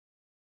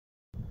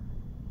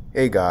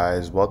Hey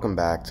guys, welcome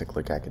back to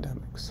Click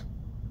Academics.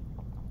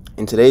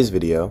 In today's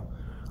video,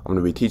 I'm going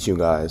to be teaching you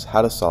guys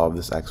how to solve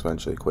this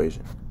exponential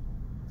equation.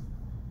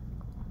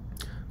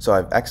 So I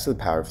have x to the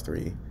power of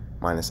 3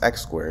 minus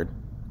x squared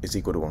is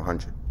equal to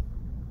 100.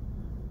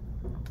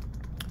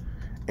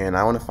 And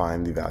I want to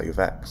find the value of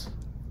x.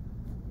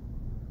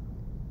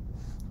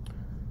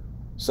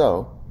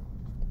 So,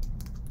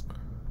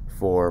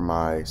 for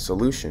my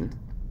solution,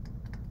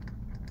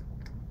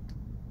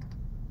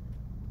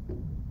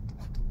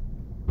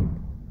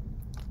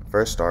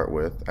 first start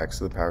with x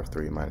to the power of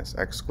 3 minus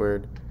x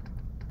squared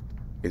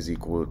is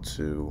equal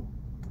to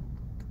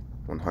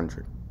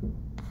 100.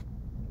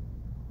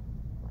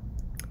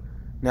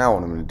 Now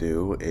what I'm going to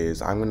do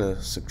is I'm going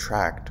to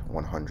subtract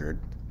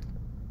 100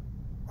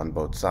 on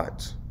both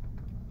sides.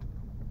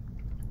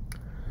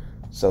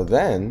 So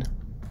then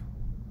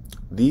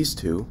these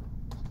two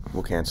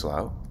will cancel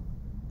out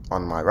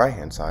on my right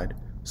hand side,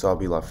 so I'll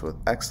be left with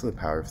x to the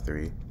power of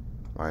 3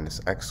 minus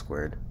x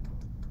squared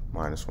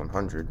minus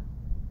 100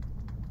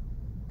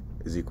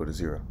 is equal to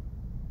 0.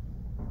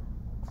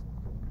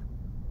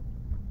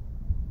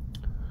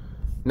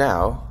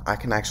 Now I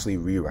can actually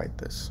rewrite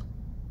this.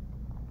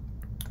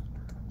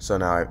 So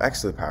now I have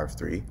x to the power of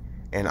 3,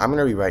 and I'm going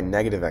to rewrite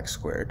negative x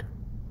squared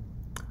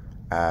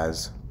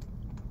as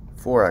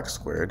 4x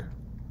squared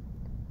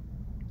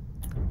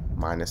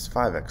minus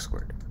 5x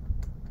squared,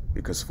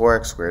 because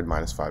 4x squared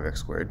minus 5x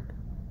squared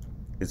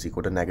is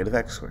equal to negative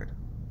x squared.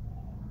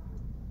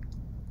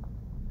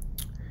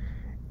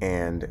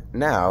 And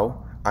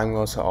now I'm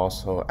going to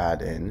also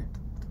add in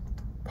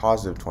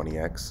positive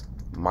 20x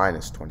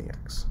minus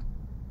 20x,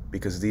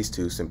 because these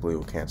two simply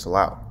will cancel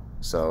out,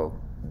 so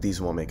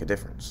these won't make a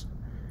difference.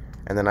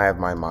 And then I have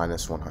my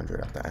minus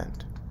 100 at the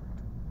end.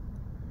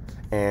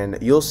 And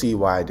you'll see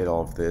why I did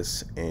all of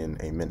this in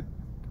a minute.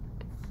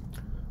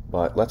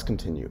 But let's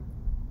continue.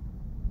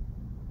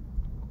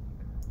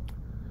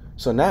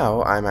 So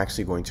now I'm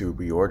actually going to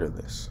reorder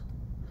this.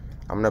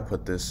 I'm going to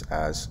put this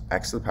as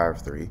x to the power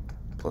of 3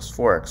 plus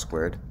 4x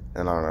squared,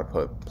 and I'm going to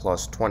put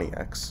plus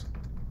 20x.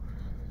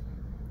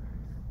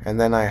 And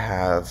then I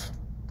have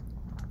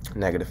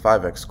negative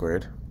 5x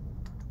squared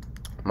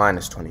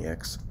minus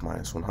 20x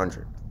minus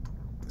 100.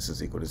 This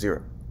is equal to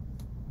 0.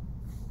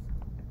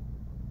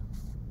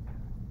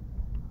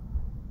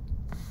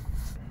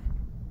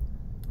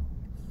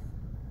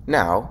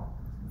 Now,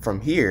 from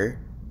here,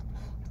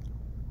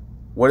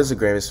 what is the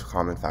greatest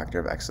common factor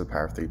of x to the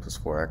power of 3 plus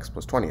 4x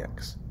plus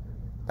 20x?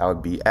 That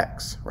would be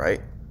x,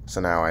 right? So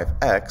now I have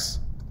x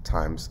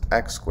times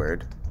x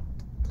squared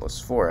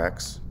plus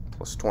 4x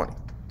plus 20.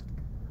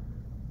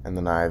 And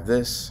then I have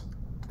this.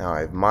 Now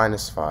I have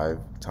minus 5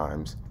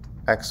 times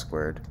x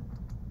squared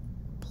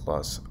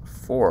plus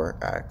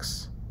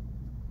 4x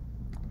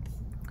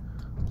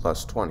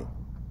plus 20.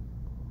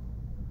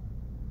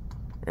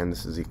 And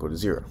this is equal to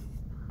 0.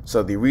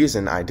 So the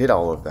reason I did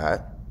all of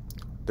that,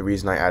 the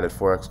reason I added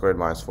 4x squared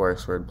minus 4x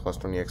squared plus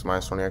 20x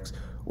minus 20x,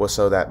 was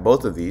so that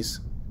both of these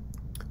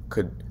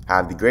could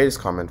have the greatest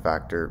common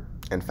factor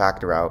and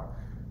factor out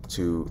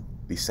to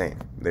the same.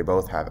 They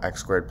both have x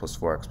squared plus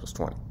 4x plus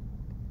 20.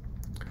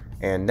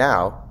 And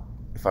now,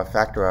 if I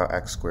factor out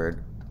x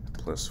squared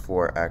plus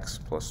 4x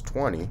plus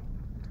 20,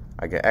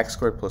 I get x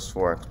squared plus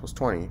 4x plus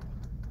 20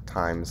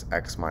 times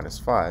x minus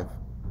 5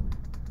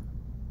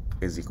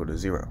 is equal to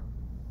 0.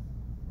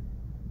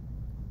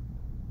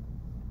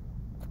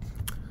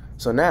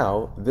 So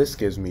now this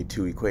gives me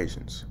two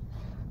equations.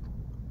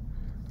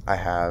 I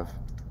have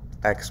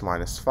x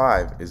minus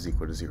 5 is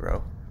equal to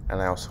 0,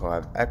 and I also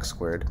have x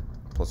squared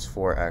plus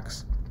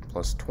 4x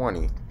plus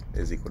 20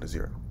 is equal to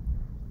 0.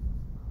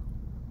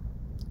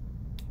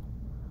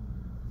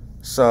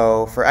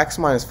 So for x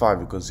minus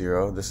 5 equals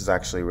 0, this is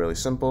actually really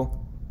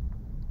simple.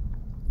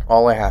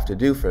 All I have to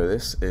do for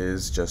this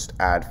is just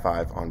add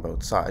 5 on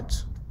both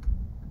sides.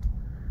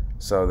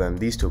 So then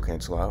these two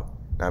cancel out.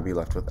 Now I'll be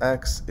left with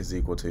x is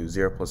equal to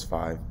 0 plus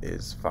 5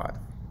 is 5.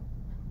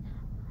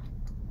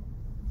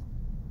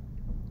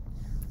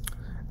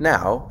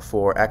 Now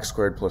for x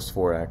squared plus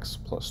 4x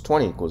plus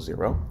 20 equals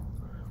 0,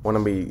 what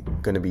I'm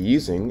going to be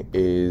using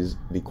is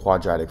the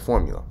quadratic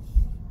formula.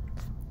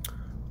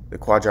 The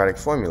quadratic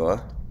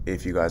formula,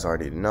 if you guys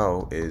already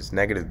know, is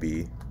negative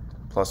b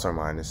plus or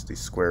minus the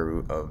square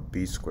root of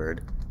b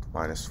squared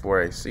minus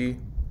 4ac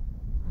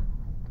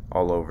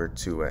all over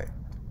 2a.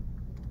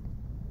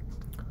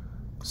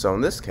 So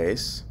in this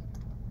case,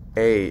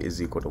 a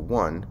is equal to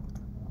 1,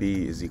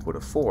 b is equal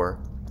to 4,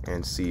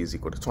 and c is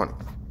equal to 20,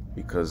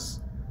 because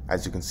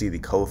as you can see, the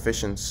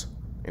coefficients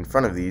in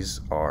front of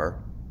these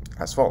are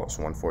as follows: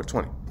 1, 4,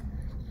 20.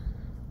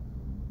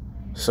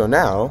 So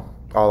now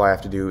all I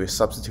have to do is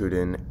substitute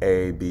in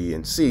a, b,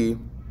 and c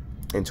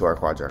into our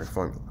quadratic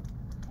formula.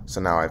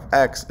 So now I have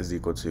x is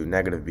equal to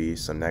negative b,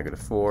 so negative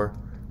 4,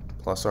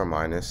 plus or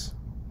minus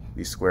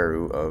the square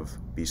root of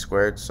b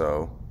squared,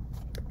 so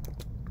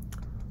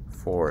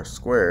 4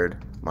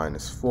 squared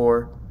minus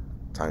 4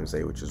 times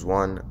a, which is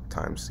 1,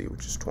 times c,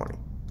 which is 20.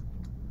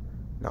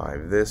 Now I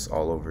have this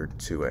all over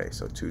 2a,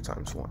 so 2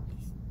 times 1.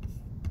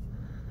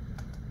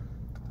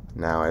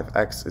 Now if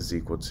x is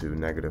equal to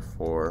negative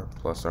 4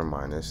 plus or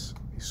minus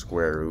the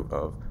square root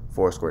of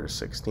 4 squared is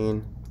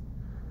 16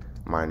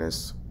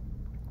 minus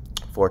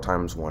 4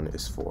 times 1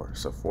 is 4.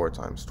 So 4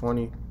 times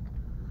 20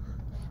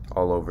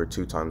 all over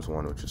 2 times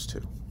 1, which is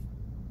 2.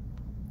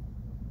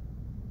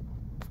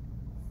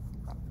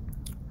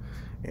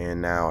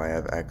 And now I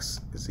have x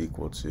is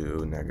equal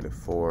to negative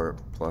 4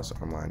 plus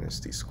or minus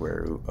the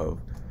square root of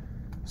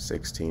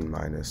 16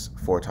 minus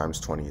 4 times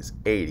 20 is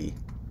 80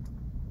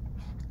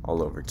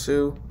 all over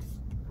 2.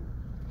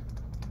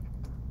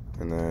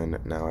 And then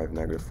now I have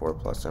negative 4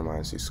 plus or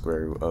minus the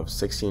square root of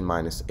 16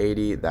 minus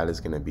 80. That is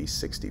going to be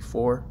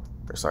 64,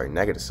 or sorry,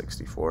 negative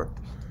 64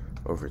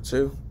 over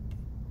 2.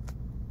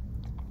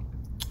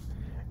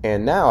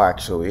 And now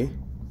actually,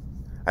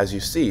 as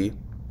you see,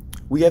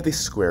 we have the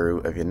square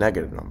root of your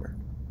negative number.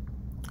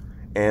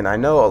 And I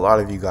know a lot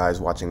of you guys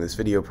watching this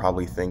video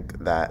probably think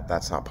that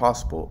that's not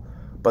possible,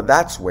 but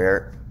that's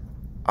where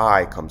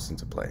I comes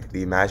into play,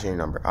 the imaginary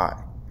number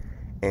I.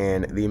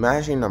 And the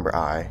imaginary number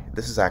I,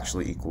 this is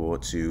actually equal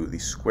to the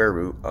square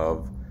root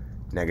of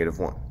negative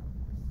 1.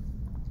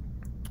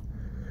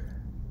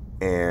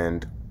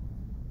 And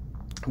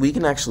we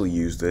can actually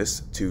use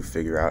this to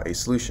figure out a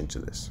solution to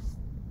this.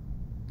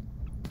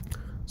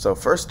 So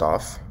first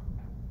off,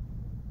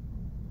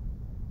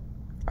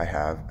 I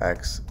have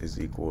x is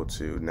equal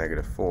to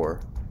negative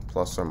 4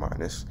 plus or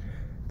minus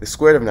the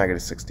square root of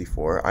negative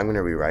 64. I'm going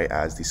to rewrite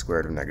as the square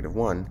root of negative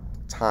 1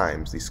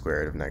 times the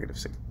square root of negative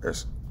 6, or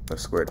the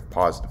square root of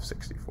positive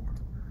 64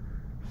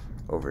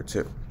 over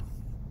 2.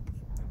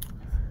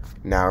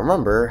 Now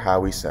remember how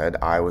we said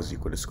I was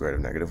equal to square root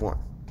of negative 1.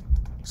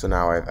 So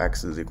now I have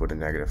x is equal to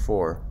negative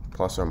 4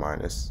 plus or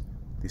minus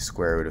the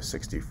square root of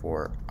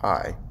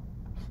 64i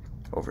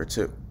over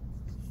 2.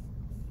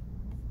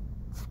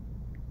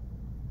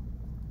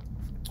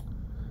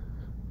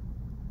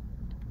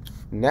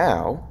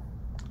 Now,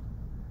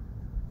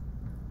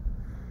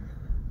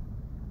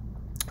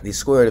 the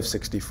square root of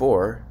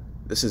 64,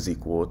 this is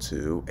equal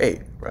to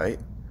 8, right?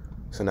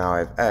 So now I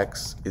have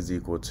x is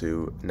equal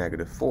to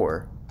negative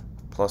 4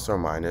 plus or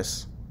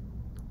minus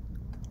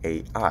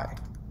 8i.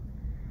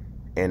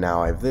 And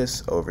now I have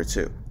this over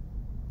 2.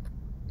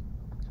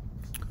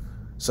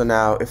 So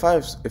now if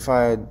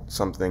I had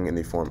something in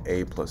the form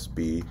a plus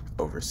b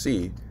over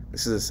c,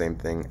 this is the same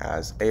thing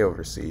as a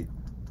over c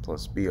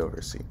plus b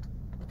over c.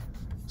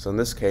 So in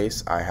this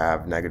case, I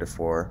have negative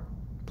 4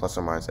 plus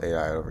or minus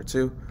ai over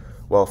 2.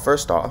 Well,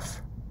 first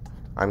off,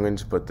 I'm going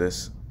to put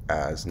this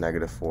as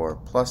negative 4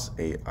 plus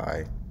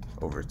 8i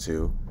over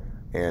 2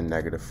 and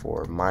negative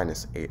 4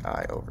 minus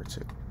 8i over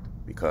 2,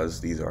 because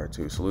these are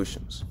two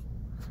solutions.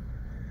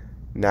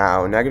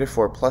 Now, negative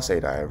 4 plus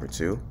 8i over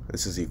 2,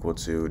 this is equal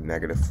to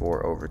negative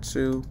 4 over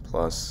 2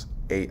 plus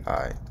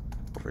 8i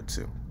over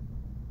 2.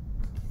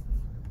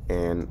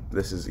 And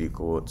this is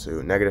equal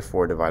to negative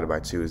 4 divided by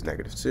 2 is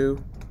negative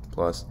 2,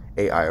 plus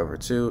 8i over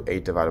 2.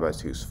 8 divided by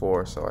 2 is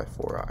 4, so I have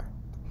 4i.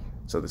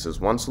 So this is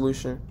one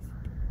solution.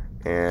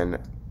 And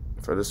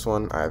for this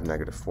one, I have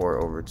negative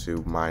 4 over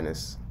 2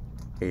 minus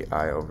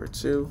 8i over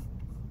 2.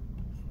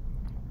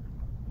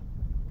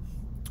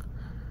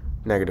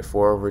 Negative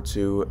 4 over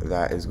 2,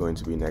 that is going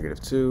to be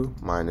negative 2,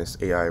 minus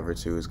 8i over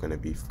 2 is going to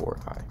be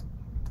 4i.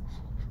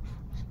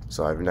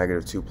 So I have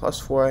negative 2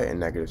 plus 4i and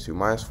negative 2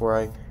 minus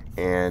 4i,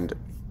 and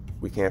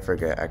we can't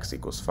forget x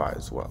equals 5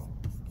 as well.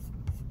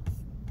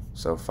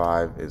 So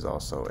 5 is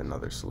also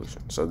another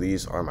solution. So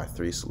these are my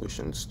 3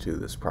 solutions to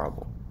this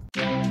problem.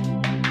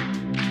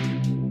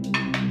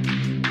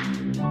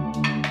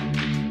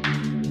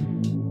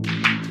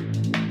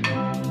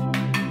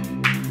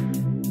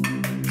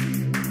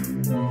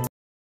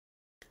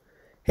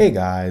 Hey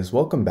guys,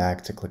 welcome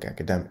back to Click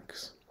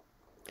Academics.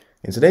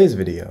 In today's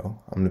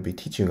video, I'm going to be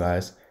teaching you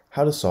guys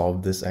how to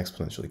solve this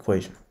exponential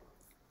equation.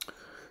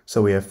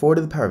 So we have 4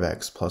 to the power of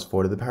x plus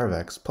 4 to the power of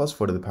x plus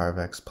 4 to the power of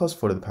x plus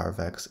 4 to the power of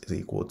x is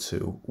equal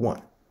to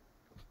 1.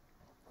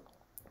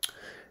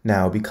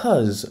 Now,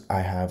 because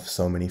I have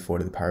so many 4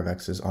 to the power of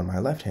x's on my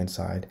left-hand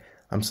side,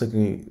 I'm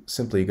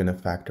simply going to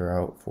factor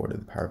out 4 to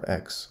the power of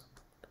x.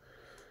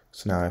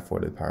 So now I have 4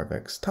 to the power of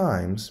x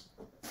times.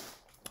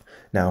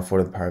 Now 4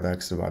 to the power of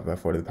x divided by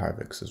 4 to the power of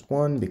x is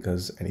 1,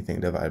 because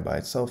anything divided by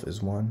itself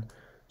is 1.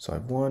 So I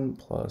have 1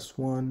 plus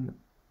 1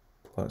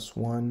 plus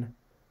 1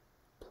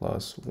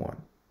 plus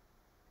 1.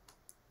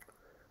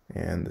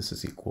 And this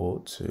is equal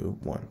to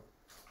 1.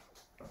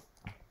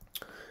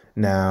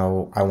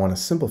 Now I want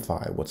to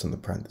simplify what's in the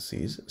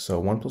parentheses. So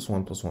 1 plus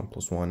 1 plus 1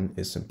 plus 1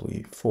 is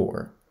simply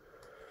 4.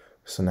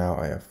 So now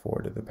I have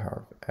 4 to the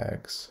power of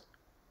x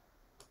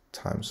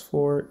times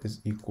 4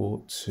 is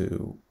equal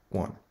to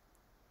 1.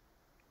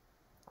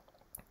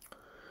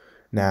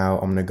 Now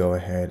I'm going to go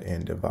ahead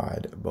and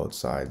divide both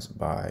sides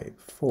by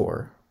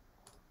 4.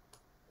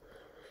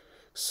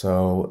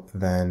 So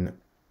then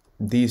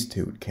these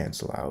two would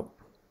cancel out.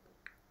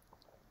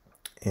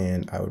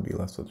 And I would be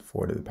left with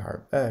 4 to the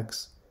power of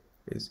x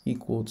is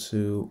equal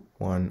to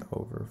 1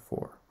 over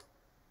 4.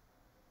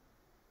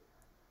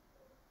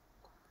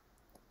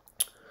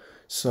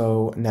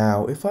 So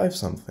now if I have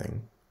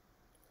something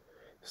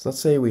So let's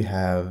say we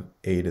have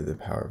a to the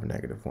power of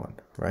negative 1,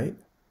 right?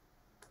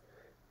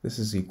 This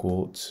is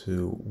equal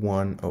to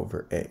 1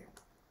 over a.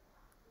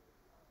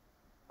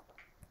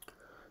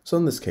 So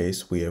in this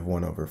case, we have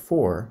 1 over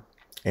 4,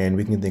 and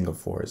we can think of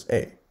 4 as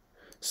a.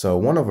 So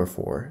 1 over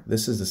 4,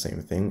 this is the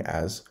same thing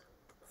as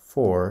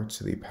 4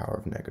 to the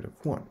power of negative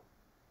 1.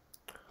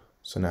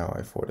 So now I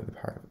have 4 to the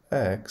power of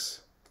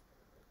x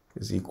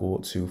is equal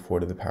to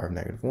 4 to the power of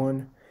negative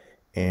 1.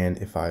 And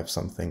if I have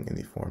something in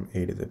the form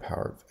a to the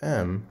power of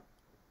m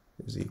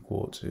is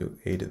equal to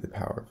a to the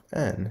power of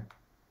n,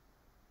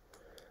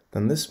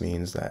 then this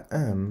means that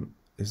m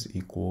is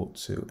equal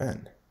to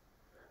n.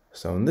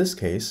 So in this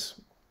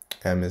case,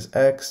 m is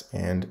x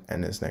and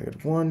n is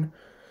negative 1.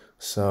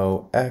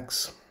 So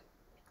x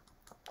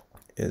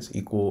is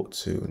equal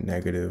to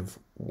negative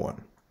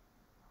 1.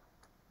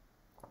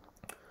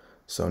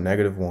 So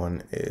negative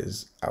 1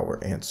 is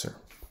our answer.